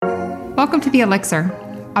Welcome to The Elixir,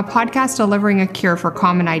 a podcast delivering a cure for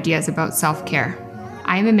common ideas about self-care.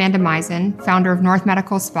 I am Amanda Meisen, founder of North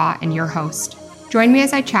Medical Spa and your host. Join me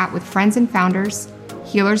as I chat with friends and founders,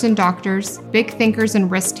 healers and doctors, big thinkers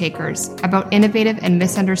and risk takers about innovative and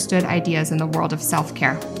misunderstood ideas in the world of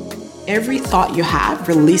self-care. Every thought you have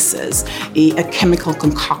releases a chemical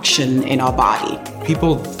concoction in our body.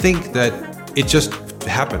 People think that it just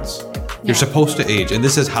happens. You're supposed to age, and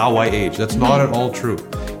this is how I age. That's not at all true.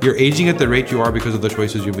 You're aging at the rate you are because of the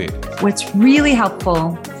choices you made. What's really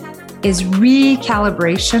helpful is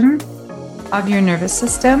recalibration of your nervous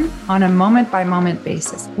system on a moment-by-moment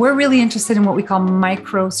basis. We're really interested in what we call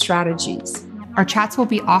micro strategies. Our chats will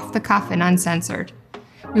be off the cuff and uncensored.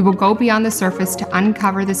 We will go beyond the surface to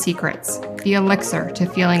uncover the secrets, the elixir to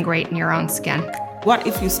feeling great in your own skin. What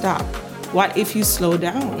if you stop? What if you slow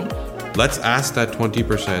down? Let's ask that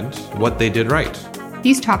 20% what they did right.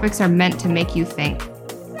 These topics are meant to make you think,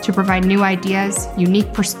 to provide new ideas,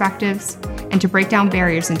 unique perspectives, and to break down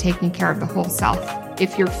barriers in taking care of the whole self.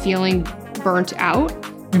 If you're feeling burnt out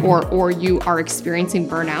or you are experiencing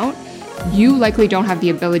burnout, you likely don't have the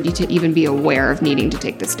ability to even be aware of needing to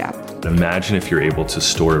take the step. Imagine if you're able to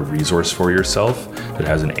store a resource for yourself that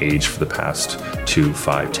hasn't aged for the past 2,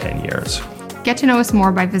 5, 10 years. Get to know us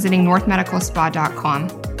more by visiting northmedicalspa.com.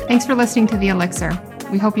 Thanks for listening to The Elixir.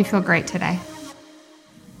 We hope you feel great today.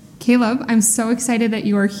 Kaleb, I'm so excited that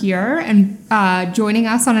you are here and joining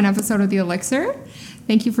us on an episode of The Elixir.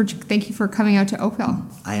 Thank you for coming out to Oakville.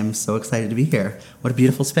 I am so excited to be here. What a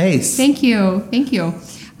beautiful space. Thank you.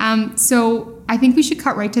 So I think we should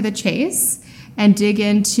cut right to the chase and dig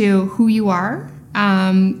into who you are,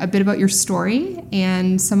 a bit about your story,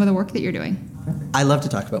 and some of the work that you're doing. I love to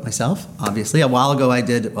talk about myself, obviously. A while ago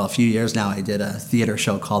a few years now, I did a theater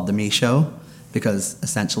show called The Me Show, because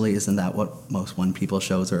essentially isn't that what most one people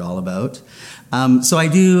shows are all about? So I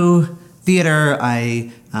do theater,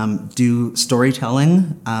 I do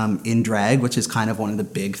storytelling in drag, which is kind of one of the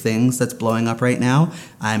big things that's blowing up right now.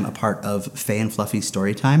 I'm a part of Faye and Fluffy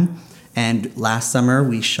Storytime. And last summer,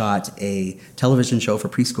 we shot a television show for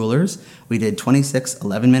preschoolers. We did 26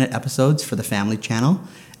 11-minute episodes for the Family Channel.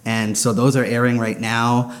 And so those are airing right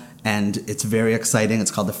now, and it's very exciting. It's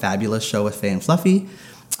called The Fabulous Show with Faye and Fluffy.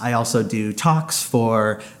 I also do talks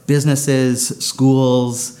for businesses,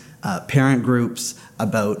 schools, parent groups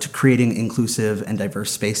about creating inclusive and diverse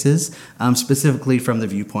spaces, specifically from the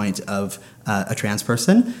viewpoint of a trans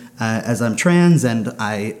person. As I'm trans and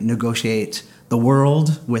I negotiate the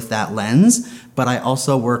world with that lens, but I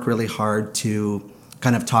also work really hard to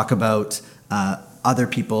kind of talk about other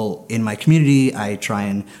people in my community. I try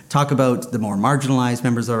and talk about the more marginalized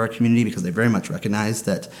members of our community because they very much recognize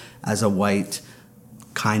that as a white,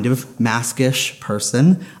 kind of maskish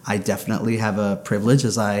person, I definitely have a privilege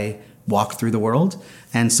as I walk through the world.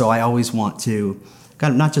 And so I always want to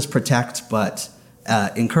kind of not just protect, but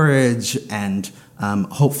encourage and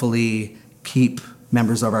hopefully keep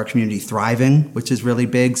members of our community thriving, which is really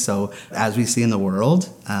big. So as we see in the world,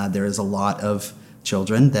 there is a lot of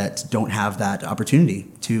children that don't have that opportunity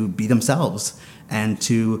to be themselves and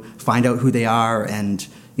to find out who they are and,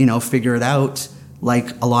 figure it out like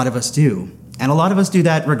a lot of us do. And a lot of us do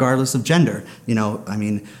that regardless of gender. I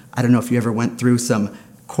don't know if you ever went through some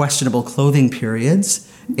questionable clothing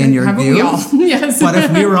periods in your view. We all? Yes. But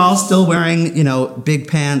if we were all still wearing, big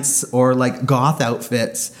pants or like goth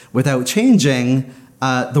outfits without changing,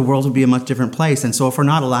 the world would be a much different place. And so if we're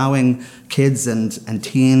not allowing kids and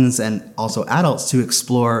teens and also adults to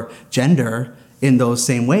explore gender in those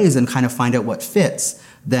same ways and kind of find out what fits,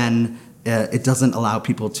 then it doesn't allow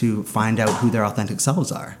people to find out who their authentic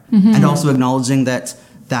selves are. Mm-hmm. And also acknowledging that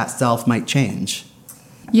self might change.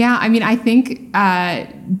 Yeah, I think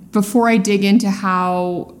before I dig into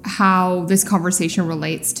how this conversation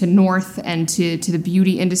relates to North and to the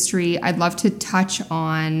beauty industry, I'd love to touch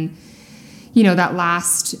on that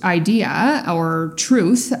last idea or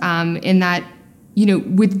truth in that,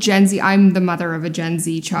 with Gen Z, I'm the mother of a Gen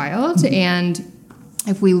Z child. Mm-hmm. And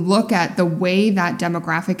if we look at the way that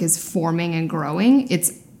demographic is forming and growing,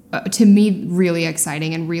 it's, to me, really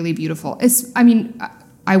exciting and really beautiful.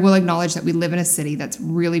 I will acknowledge that we live in a city that's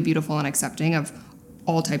really beautiful and accepting of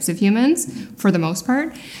all types of humans for the most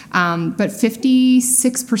part. But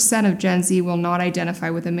 56% of Gen Z will not identify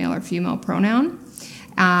with a male or female pronoun.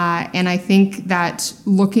 And I think that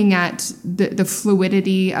looking at the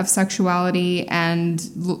fluidity of sexuality and,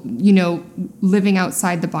 living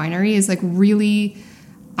outside the binary is like really,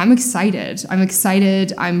 I'm excited.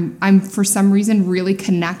 I'm for some reason really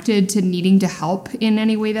connected to needing to help in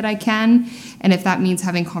any way that I can. And if that means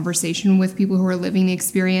having conversation with people who are living the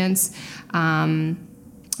experience,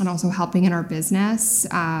 and also helping in our business,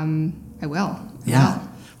 I will. Yeah.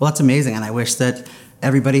 Well, that's amazing. And I wish that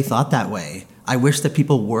everybody thought that way. I wish that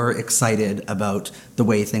people were excited about the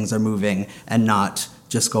way things are moving and not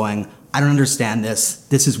just going, I don't understand this.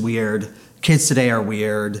 This is weird. Kids today are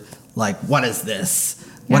weird. Like, what is this?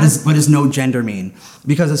 Yeah. What does no gender mean?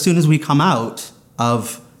 Because as soon as we come out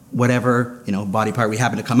of whatever, body part we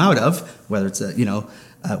happen to come out of, whether it's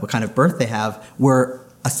what kind of birth they have, we're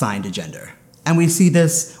assigned a gender. And we see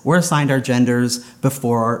this, we're assigned our genders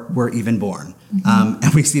before we're even born. Mm-hmm.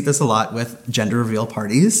 And we see this a lot with gender reveal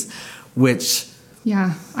parties, which...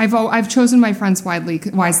 Yeah, I've chosen my friends wisely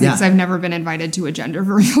because I've never been invited to a gender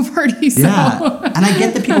reveal party. So. Yeah, and I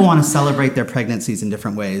get that people want to celebrate their pregnancies in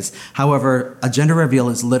different ways. However, a gender reveal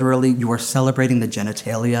is literally you are celebrating the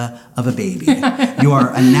genitalia of a baby. You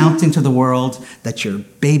are announcing to the world that your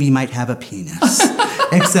baby might have a penis.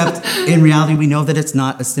 Except in reality, we know that it's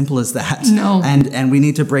not as simple as that. No. And we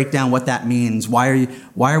need to break down what that means. Why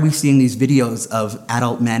are we seeing these videos of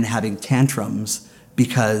adult men having tantrums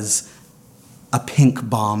because a pink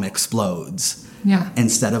bomb explodes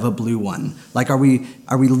instead of a blue one? Like, are we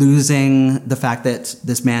losing the fact that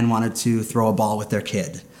this man wanted to throw a ball with their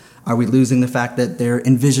kid? Are we losing the fact that they're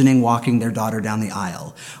envisioning walking their daughter down the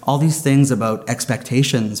aisle? All these things about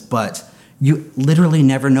expectations, but you literally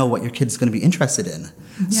never know what your kid's going to be interested in.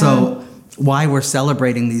 Yeah. So why we're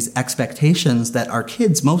celebrating these expectations that our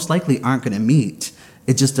kids most likely aren't going to meet,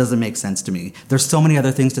 it just doesn't make sense to me. There's so many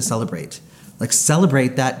other things to celebrate. Like,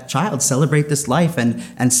 celebrate that child, celebrate this life,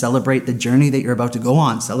 and celebrate the journey that you're about to go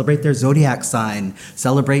on. Celebrate their zodiac sign,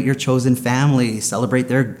 celebrate your chosen family, celebrate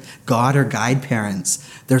their God or guide parents.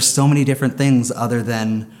 There's so many different things other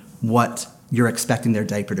than what you're expecting their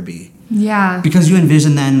diaper to be. Yeah. Because you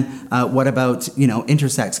envision then, what about,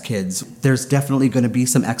 intersex kids? There's definitely going to be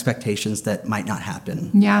some expectations that might not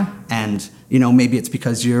happen. Yeah. And, maybe it's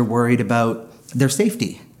because you're worried about their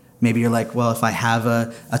safety. Maybe you're like, well, if I have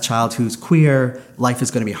a child who's queer, life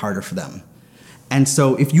is going to be harder for them. And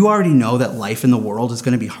so if you already know that life in the world is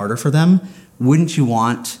going to be harder for them, wouldn't you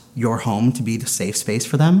want your home to be the safe space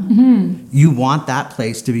for them? Mm-hmm. You want that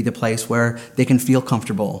place to be the place where they can feel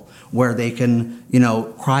comfortable, where they can,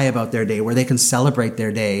 cry about their day, where they can celebrate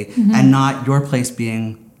their day, and not your place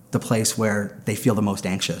being the place where they feel the most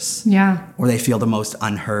anxious. Yeah. Or they feel the most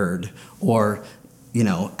unheard, or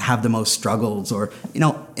have the most struggles, or, in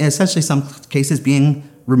essentially some cases being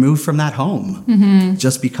removed from that home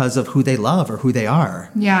just because of who they love or who they are.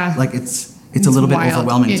 Yeah. Like, it's a little wild. bit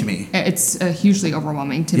overwhelming to me. It's hugely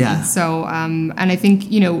overwhelming to me. So, and I think,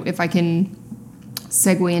 if I can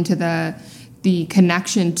segue into the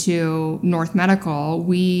connection to North Medical,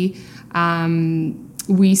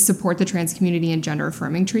 we support the trans community in gender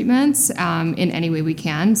affirming treatments in any way we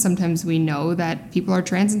can. Sometimes we know that people are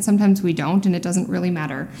trans and sometimes we don't, and it doesn't really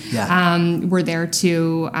matter. Yeah. We're there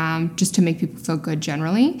to just to make people feel good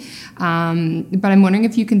generally. But I'm wondering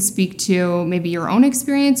if you can speak to maybe your own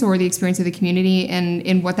experience or the experience of the community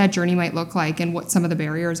and what that journey might look like and what some of the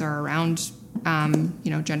barriers are around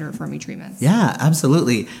gender affirming treatments. Yeah,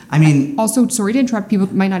 absolutely. I mean, also, sorry to interrupt,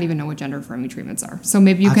 people might not even know what gender affirming treatments are. So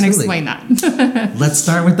maybe you can explain that. Let's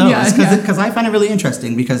start with those, because I find it really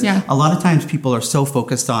interesting, because a lot of times people are so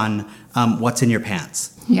focused on what's in your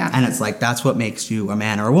pants. Yeah. And it's like, that's what makes you a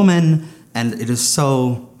man or a woman. And it is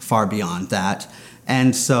so far beyond that.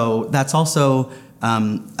 And so that's also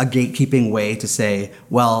a gatekeeping way to say,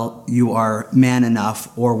 well, you are man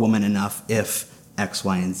enough or woman enough if X,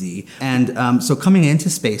 Y, and Z. And so coming into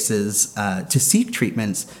spaces to seek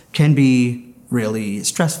treatments can be really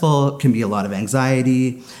stressful, can be a lot of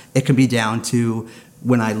anxiety. It can be down to,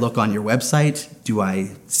 when I look on your website, do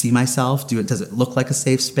I see myself? Does it look like a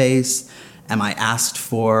safe space? Am I asked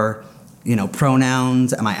for,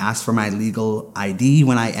 pronouns? Am I asked for my legal ID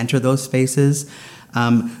when I enter those spaces?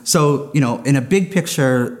 So, in a big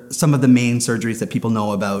picture, some of the main surgeries that people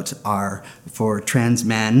know about are for trans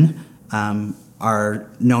men, are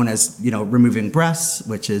known as, removing breasts,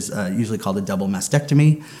 which is usually called a double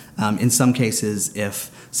mastectomy. In some cases, if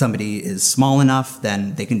somebody is small enough,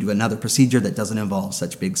 then they can do another procedure that doesn't involve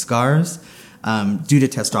such big scars. Due to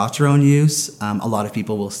testosterone use, a lot of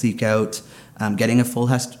people will seek out getting a full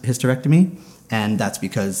hysterectomy, and that's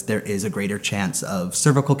because there is a greater chance of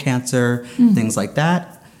cervical cancer, things like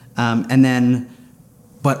that.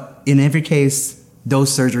 But in every case, those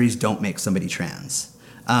surgeries don't make somebody trans.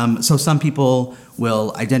 So some people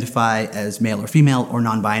will identify as male or female or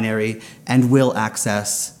non-binary and will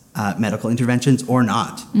access medical interventions or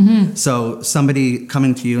not. Mm-hmm. So somebody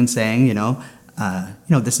coming to you and saying,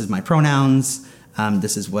 this is my pronouns,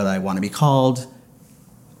 this is what I want to be called,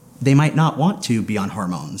 they might not want to be on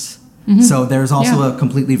hormones. So there's also a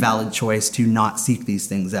completely valid choice to not seek these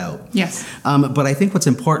things out. Yes. But I think what's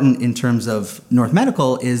important in terms of North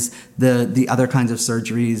Medical is the other kinds of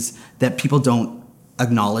surgeries that people don't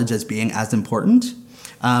acknowledge as being as important,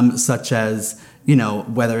 such as,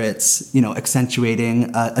 whether it's, accentuating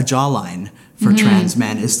a jawline for trans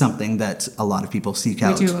men is something that a lot of people seek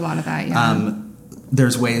out. We do a lot of that, yeah.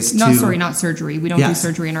 There's ways not surgery. We don't do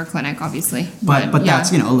surgery in our clinic, obviously. But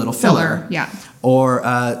that's, a little filler. Yeah. Or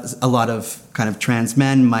a lot of kind of trans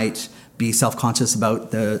men might be self-conscious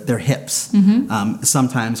about their hips.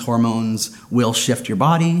 Sometimes hormones will shift your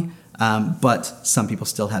body, but some people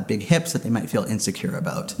still have big hips that they might feel insecure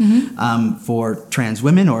about. For trans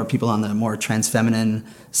women or people on the more trans feminine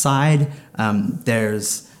side,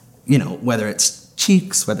 there's, whether it's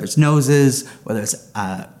cheeks, whether it's noses, whether it's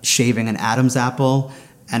shaving an Adam's apple.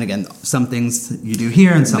 And again, some things you do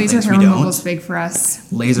here and some things we don't. Laser hair removal is big for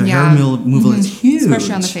us. Laser hair removal is huge.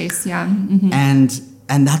 Especially on the face, yeah.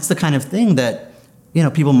 And that's the kind of thing that,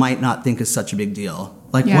 people might not think is such a big deal.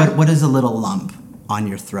 Like, what is a little lump on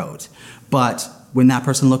your throat? But when that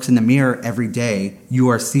person looks in the mirror every day, you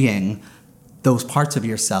are seeing those parts of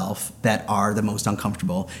yourself that are the most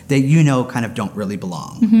uncomfortable, that kind of don't really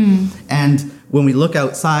belong. And when we look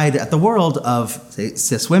outside at the world of, say,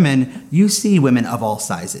 cis women, you see women of all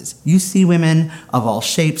sizes. You see women of all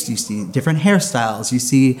shapes. You see different hairstyles. You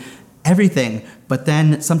see everything. But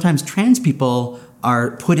then sometimes trans people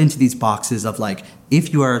are put into these boxes of like,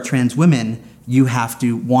 if you are a trans woman, you have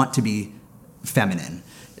to want to be feminine.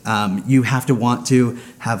 You have to want to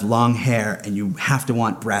have long hair, and you have to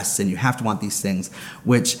want breasts, and you have to want these things,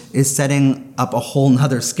 which is setting up a whole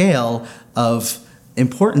nother scale of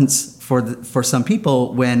importance for some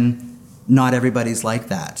people when not everybody's like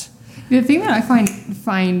that. The thing that I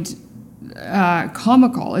find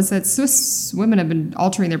comical is that cis women have been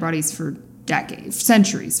altering their bodies for decades,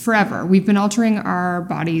 centuries, forever. We've been altering our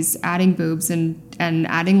bodies, adding boobs and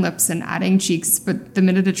adding lips and adding cheeks, but the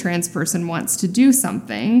minute a trans person wants to do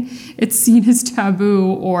something, it's seen as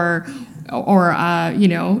taboo or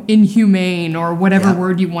inhumane or whatever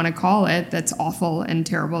word you want to call it that's awful and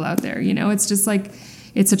terrible out there. It's just like,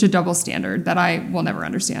 it's such a double standard that I will never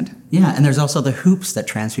understand. Yeah, and there's also the hoops that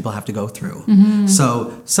trans people have to go through.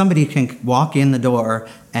 So somebody can walk in the door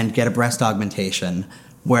and get a breast augmentation,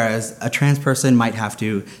 whereas a trans person might have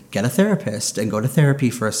to get a therapist and go to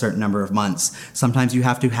therapy for a certain number of months. Sometimes you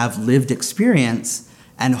have to have lived experience,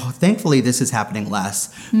 and thankfully this is happening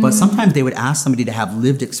less. But sometimes they would ask somebody to have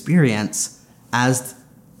lived experience as,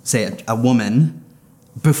 say, a woman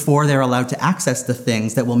before they're allowed to access the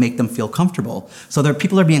things that will make them feel comfortable. So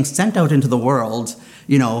people are being sent out into the world,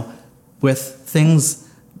 with things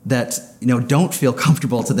that, don't feel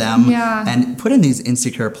comfortable to them and put in these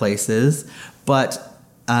insecure places. But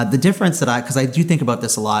the difference because I do think about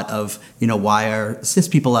this a lot of, why are cis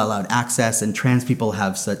people allowed access and trans people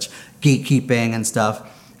have such gatekeeping and stuff.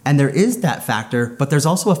 And there is that factor, but there's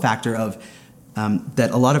also a factor of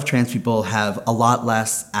that a lot of trans people have a lot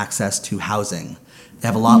less access to housing. They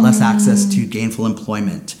have a lot less access to gainful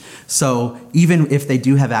employment. So even if they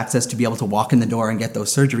do have access to be able to walk in the door and get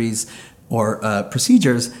those surgeries or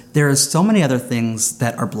procedures, there are so many other things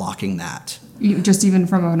that are blocking that. Just even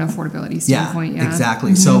from an affordability standpoint. Yeah,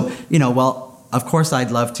 exactly. So, of course I'd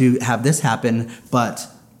love to have this happen, but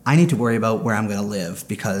I need to worry about where I'm going to live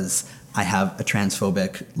because I have a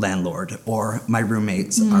transphobic landlord, or my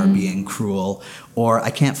roommates are being cruel, or I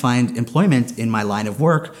can't find employment in my line of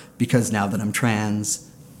work because now that I'm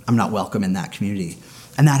trans, I'm not welcome in that community.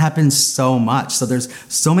 And that happens so much. So there's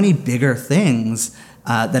so many bigger things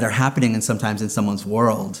that are happening sometimes in someone's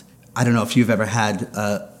world. I don't know if you've ever had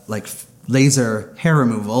laser hair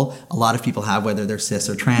removal. A lot of people have, whether they're cis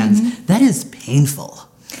or trans. That is painful.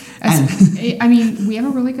 We have a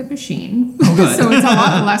really good machine, so it's a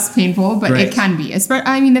lot less painful, but it can be.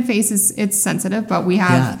 The face it's sensitive, but we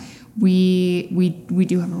have we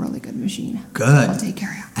do have a really good machine. Good. I'll take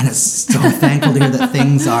care of you. And it's so thankful to hear that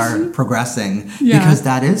things are progressing because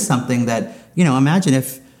that is something that imagine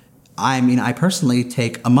if. I personally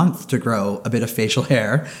take a month to grow a bit of facial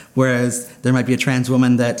hair, whereas there might be a trans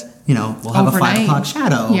woman that will have overnight. A 5 o'clock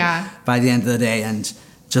shadow by the end of the day, and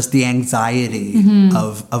just the anxiety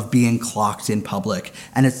of being clocked in public.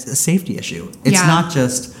 And it's a safety issue. It's not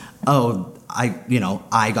just,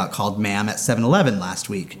 I got called ma'am at 7-Eleven last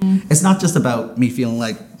week. It's not just about me feeling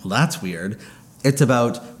like, well, that's weird. It's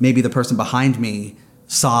about maybe the person behind me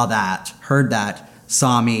saw that, heard that,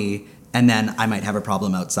 saw me, and then I might have a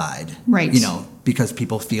problem outside. Right. Because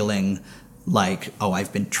people feeling like, oh,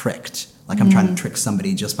 I've been tricked. Like I'm trying to trick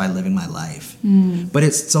somebody just by living my life. But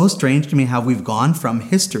it's so strange to me how we've gone from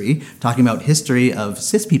history, talking about history of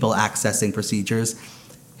cis people accessing procedures.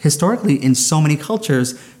 Historically, in so many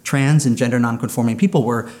cultures, trans and gender nonconforming people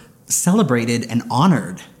were celebrated and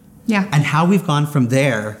honored. Yeah. And how we've gone from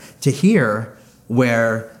there to here,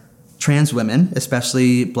 where trans women,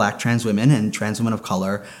 especially Black trans women and trans women of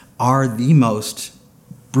color, are the most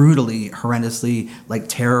brutally, horrendously, like,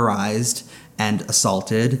 terrorized and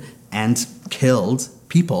assaulted and killed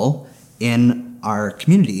people in our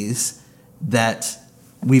communities, that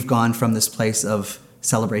we've gone from this place of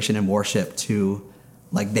celebration and worship to,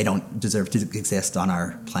 like, they don't deserve to exist on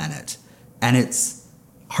our planet. And it's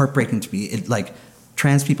heartbreaking to me. It, like,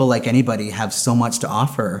 trans people, like anybody, have so much to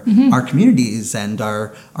offer our communities and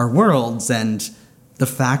our worlds, and the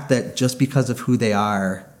fact that just because of who they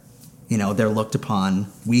are, you know,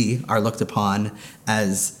 we are looked upon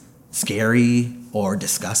as scary or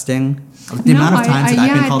disgusting. The amount of times that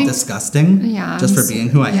I've been called disgusting just for being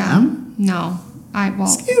who I am. No.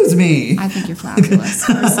 Excuse me. I think you're fabulous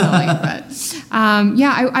personally, but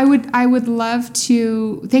I would love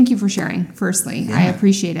to thank you for sharing. Firstly, I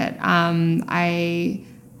appreciate it. I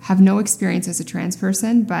have no experience as a trans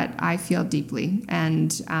person, but I feel deeply,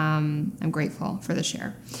 and I'm grateful for the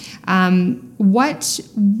share. What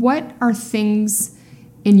are things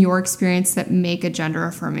in your experience that make a gender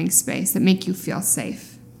affirming space, that make you feel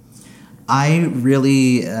safe? I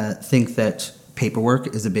really think that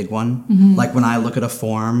paperwork is a big one. Like when I look at a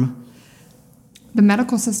form. The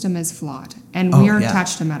medical system is flawed, and we are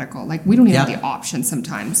attached to medical. Like, we don't even have the option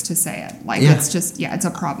sometimes to say it. Like, it's just, it's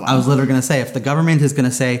a problem. I was literally going to say, if the government is going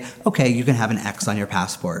to say, okay, you can have an X on your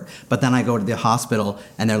passport, but then I go to the hospital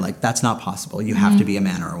and they're like, that's not possible. You have to be a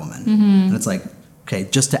man or a woman. And it's like, okay,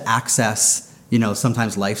 just to access, you know,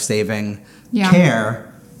 sometimes life-saving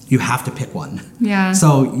care, you have to pick one. Yeah.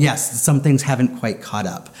 So yes, some things haven't quite caught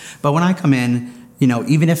up. But when I come in, you know,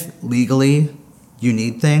 even if legally you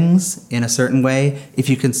need things in a certain way, if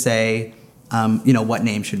you can say, you know, what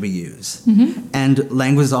name should we use? And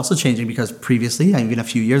language is also changing, because previously, even a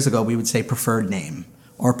few years ago, we would say preferred name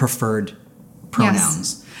or preferred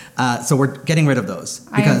pronouns. So we're getting rid of those.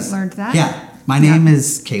 Because, I learned that. Yeah. My name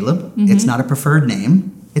is Kaleb. It's not a preferred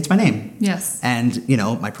name. It's my name. Yes. And, you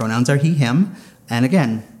know, my pronouns are he, him. And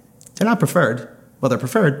again, they're not preferred. Well, they're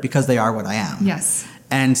preferred because they are what I am. Yes.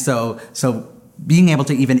 And so being able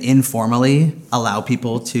to even informally allow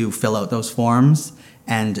people to fill out those forms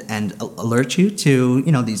and alert you to,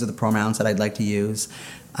 you know, these are the pronouns that I'd like to use.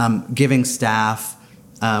 Giving staff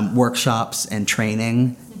workshops and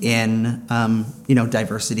training in, you know,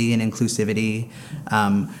 diversity and inclusivity.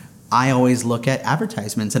 I always look at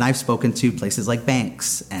advertisements, and I've spoken to places like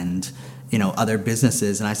banks and, you know, other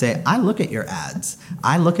businesses, and I say, I look at your ads.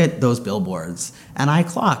 I look at those billboards, and I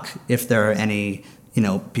clock if there are any, you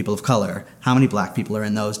know, people of color. How many Black people are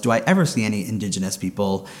in those? Do I ever see any Indigenous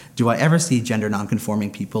people? Do I ever see gender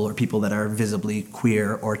nonconforming people or people that are visibly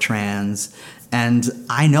queer or trans? And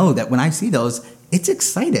I know that when I see those, it's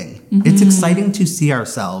exciting. It's exciting to see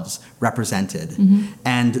ourselves represented.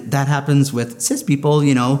 And that happens with cis people.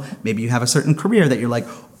 You know, maybe you have a certain career that you're like,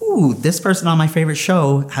 ooh, this person on my favorite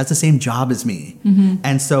show has the same job as me.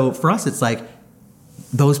 And so for us, it's like,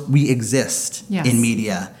 we exist in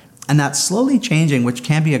media. And that's slowly changing, which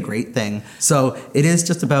can be a great thing. So it is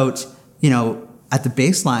just about, you know, at the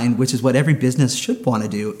baseline, which is what every business should want to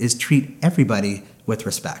do, is treat everybody with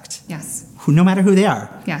respect. Yes. No matter who they are.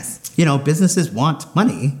 Yes. You know, businesses want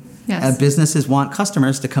money. Yes. Businesses want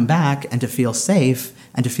customers to come back and to feel safe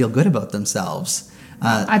and to feel good about themselves.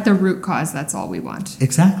 At the root cause, that's all we want.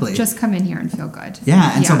 Exactly. Just come in here and feel good.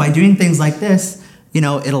 Yeah. And so by doing things like this, you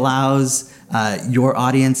know, it allows your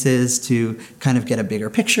audiences to kind of get a bigger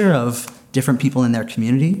picture of different people in their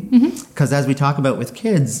community. Because as we talk about with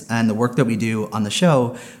kids and the work that we do on the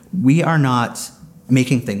show, we are not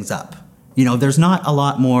making things up. You know, there's not a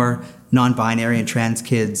lot more non-binary and trans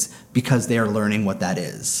kids because they are learning what that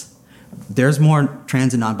is. There's more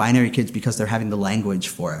trans and non-binary kids because they're having the language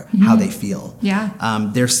for it, how they feel. Yeah.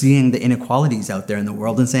 They're seeing the inequalities out there in the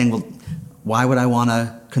world and saying, well, why would I want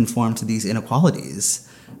to conform to these inequalities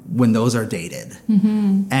when those are dated?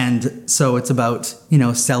 And so it's about, you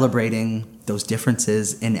know, celebrating those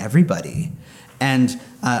differences in everybody. And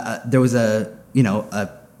there was a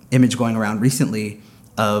image going around recently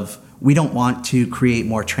of, we don't want to create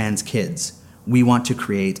more trans kids. We want to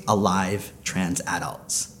create alive trans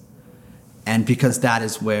adults. And because that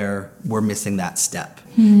is where we're missing that step.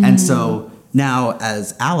 And so now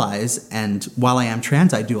as allies, and while I am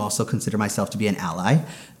trans, I do also consider myself to be an ally,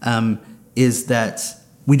 is that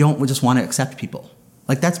we don't just want to accept people.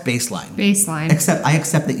 Like, that's baseline. Baseline. I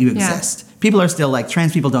accept that you exist. People are still like,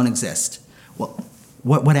 trans people don't exist. Well,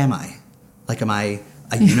 what am I? Like, am I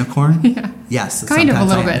a unicorn? Yeah. Yes. Kind of a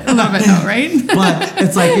little bit though, right? But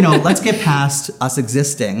it's like, let's get past us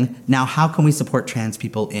existing. Now, how can we support trans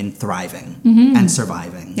people in thriving and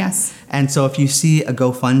surviving? Yes. And so if you see a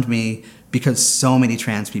GoFundMe, because so many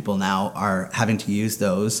trans people now are having to use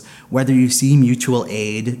those, whether you see mutual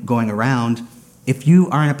aid going around, if you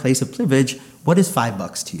are in a place of privilege, what is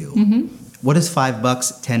 $5 to you? What is $5,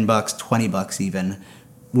 $10, $20 even?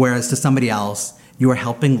 Whereas to somebody else, you are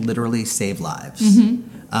helping literally save lives.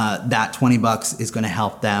 That $20 is going to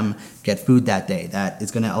help them get food that day. That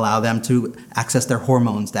is going to allow them to access their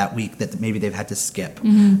hormones that week that maybe they've had to skip.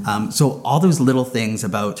 So all those little things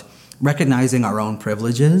about recognizing our own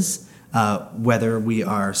privileges, whether we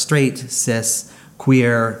are straight, cis,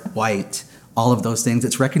 queer, white, all of those things,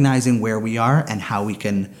 it's recognizing where we are and how we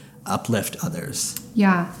can uplift others.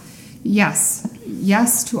 Yeah. Yes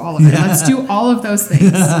to all of it. Let's do all of those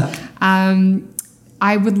things.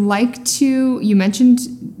 I would like to, you mentioned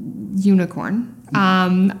unicorn.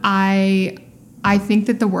 I think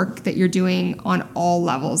that the work that you're doing on all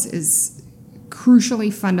levels is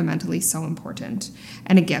crucially, fundamentally so important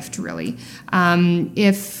and a gift, really.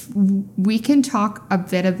 If we can talk a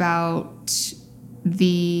bit about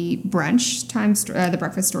the brunch time, the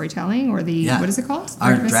breakfast storytelling, or the, what is it called?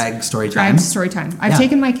 Our drag story time. Drag story time. I've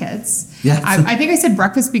taken my kids. Yeah. I think I said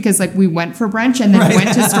breakfast because like we went for brunch and then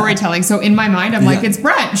went to storytelling. So in my mind, I'm like, it's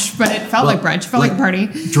brunch, but it felt like brunch. It felt like a party.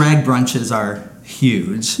 Drag brunches are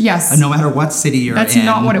huge. Yes. No matter what city you're in. That's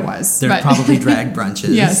not what it was. They're probably drag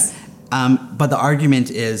brunches. Yes. But the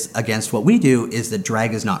argument is against what we do is that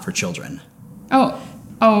drag is not for children.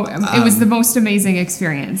 It was the most amazing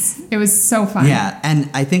experience. It was so fun. Yeah, and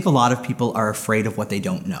I think a lot of people are afraid of what they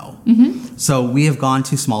don't know. So we have gone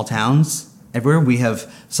to small towns everywhere. We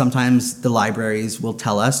have, sometimes the libraries will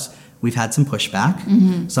tell us, we've had some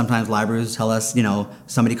pushback. Sometimes libraries tell us,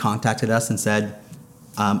 somebody contacted us and said,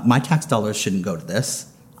 my tax dollars shouldn't go to this.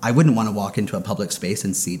 I wouldn't want to walk into a public space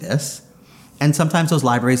and see this. And sometimes those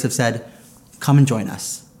libraries have said, come and join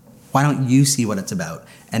us. Why don't you see what it's about?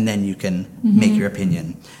 And then you can make your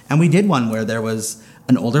opinion. And we did one where there was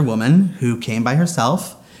an older woman who came by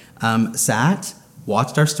herself, sat,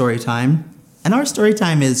 watched our story time. And our story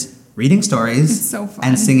time is reading stories it's so fun.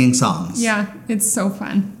 And singing songs. Yeah, it's so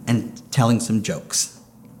fun. And telling some jokes.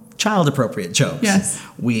 Child-appropriate jokes. Yes.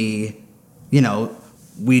 We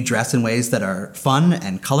dress in ways that are fun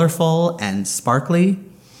and colorful and sparkly.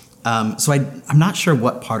 So I'm not sure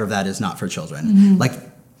what part of that is not for children. Like,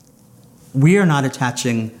 we are not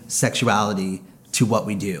attaching sexuality to what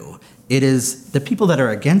we do. It is the people that are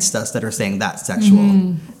against us that are saying that's sexual.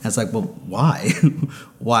 And it's like, well, why?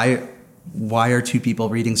 Why are two people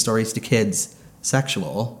reading stories to kids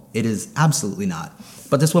sexual? It is absolutely not.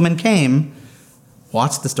 But this woman came,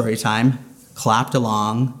 watched the story time, clapped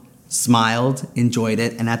along, smiled, enjoyed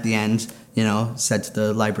it, and at the end, said to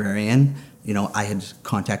the librarian, I had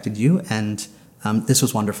contacted you and this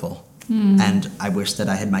was wonderful. And I wish that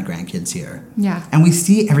I had my grandkids here. Yeah. And we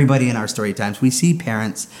see everybody in our story times. We see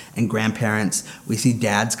parents and grandparents. We see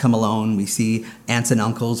dads come alone. We see aunts and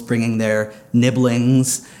uncles bringing their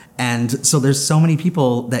nibblings. And so there's so many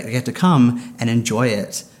people that get to come and enjoy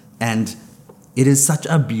it. And it is such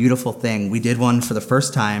a beautiful thing. We did one for the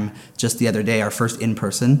first time just the other day, our first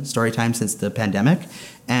in-person story time since the pandemic.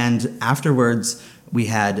 And afterwards, we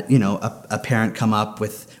had, a parent come up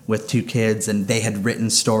with two kids and they had written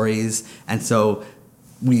stories. And so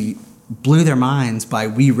we blew their minds by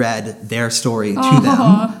we read their story to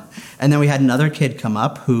them. And then we had another kid come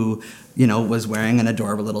up who, was wearing an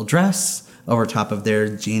adorable little dress over top of their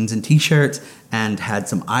jeans and t-shirt and had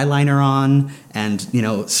some eyeliner on and,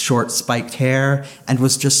 short spiked hair and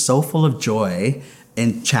was just so full of joy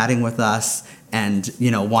in chatting with us and,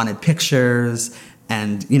 wanted pictures.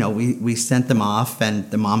 And, we sent them off and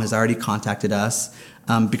the mom has already contacted us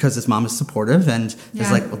because this mom is supportive and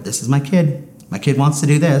is like, well, this is my kid. My kid wants to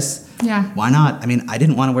do this. Yeah. Why not? I mean, I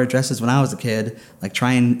didn't want to wear dresses when I was a kid. Like,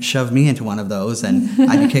 try and shove me into one of those and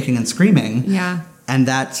I'd be kicking and screaming. Yeah. And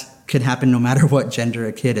that could happen no matter what gender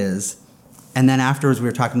a kid is. And then afterwards, we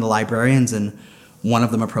were talking to librarians and one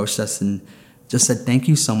of them approached us and just said, thank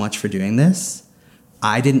you so much for doing this.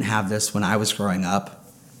 I didn't have this when I was growing up.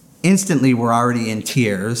 Instantly, we're already in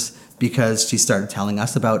tears because she started telling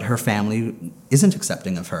us about her family isn't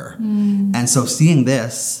accepting of her. And so seeing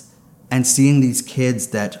this and seeing these kids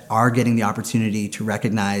that are getting the opportunity to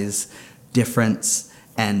recognize difference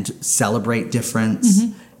and celebrate difference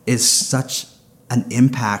is such an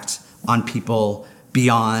impact on people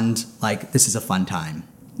beyond, like, this is a fun time.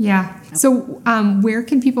 Yeah. So where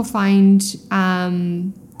can people find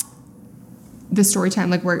the story time?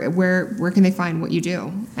 Like where can they find what you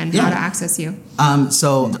do and how to access you?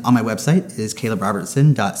 So on my website is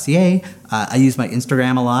kalebrobertson.ca. I use my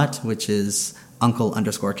Instagram a lot, which is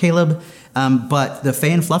uncle_Kaleb. But the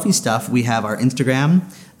Faye and Fluffy stuff, we have our Instagram.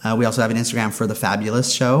 We also have an Instagram for The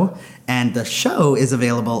Fabulous Show. And the show is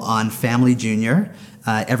available on Family Junior.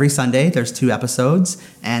 Every Sunday, there's 2 episodes.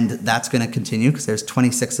 And that's going to continue because there's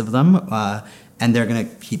 26 of them. And they're going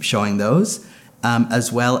to keep showing those.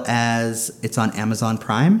 As well as it's on Amazon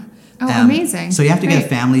Prime. Oh, amazing. So you have to get a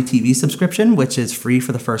family TV subscription, which is free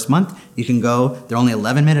for the first month. You can go, they're only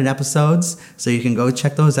 11-minute episodes, so you can go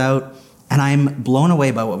check those out. And I'm blown away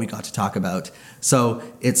by what we got to talk about. So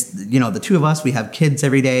it's, the 2 of us, we have kids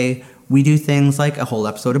every day. We do things like a whole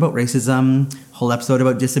episode about racism, whole episode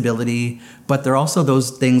about disability, but they're also, those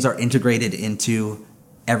things are integrated into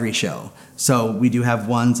every show. So we do have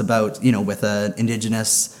ones about, with an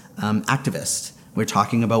Indigenous activist. We're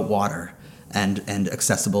talking about water and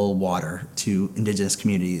accessible water to Indigenous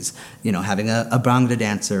communities, having a Bhangra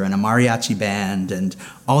dancer and a mariachi band and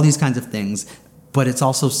all these kinds of things. But it's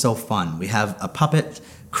also so fun. We have a puppet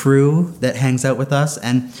crew that hangs out with us,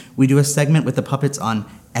 and we do a segment with the puppets on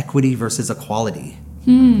equity versus equality.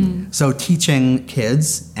 So teaching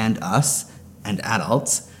kids and us and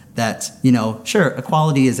adults that, sure,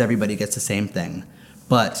 equality is everybody gets the same thing,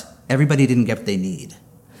 but everybody didn't get what they need.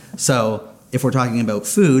 So if we're talking about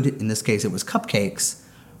food, in this case it was cupcakes,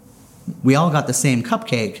 we all got the same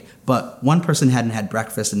cupcake, but one person hadn't had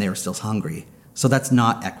breakfast and they were still hungry. So that's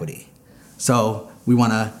not equity. So we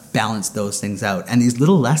want to balance those things out. And these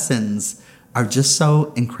little lessons are just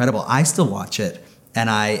so incredible. I still watch it and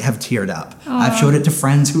I have teared up. I've showed it to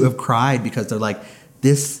friends who have cried because they're like,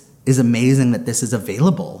 this is amazing that this is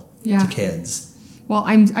available to kids. Well,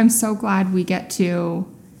 I'm so glad we get to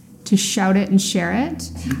shout it and share it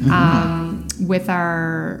with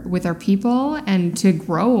our people and to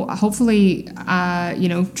grow. Hopefully,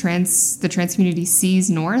 the trans community sees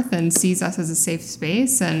North and sees us as a safe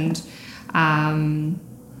space and a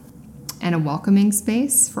welcoming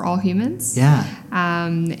space for all humans. Yeah.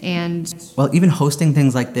 And well, even hosting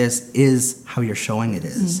things like this is how you're showing it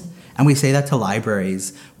is. And we say that to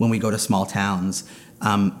libraries when we go to small towns.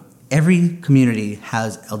 Every community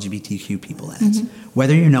has LGBTQ people in it,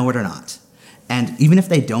 whether you know it or not. And even if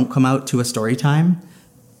they don't come out to a story time,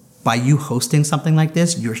 by you hosting something like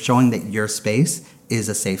this, you're showing that your space is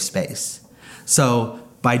a safe space. So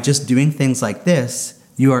by just doing things like this,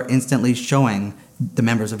 you are instantly showing the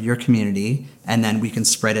members of your community, and then we can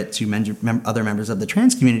spread it to other members of the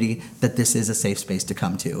trans community that this is a safe space to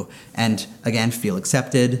come to. And again, feel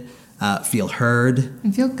accepted, feel heard.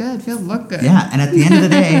 And feel good, look good. Yeah, and at the end of the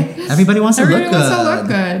day, everybody wants to look good. Everybody wants to look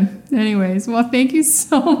good. Anyways, well, thank you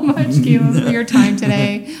so much, Kaleb, for your time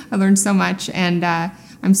today. I learned so much, and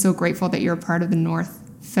I'm so grateful that you're a part of the North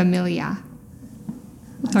Familia.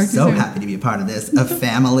 I'm so happy to be a part of this, a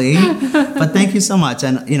family. But thank you so much.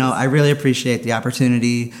 And, I really appreciate the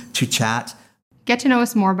opportunity to chat. Get to know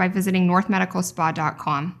us more by visiting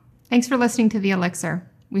northmedicalspa.com. Thanks for listening to The Elixir.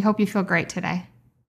 We hope you feel great today.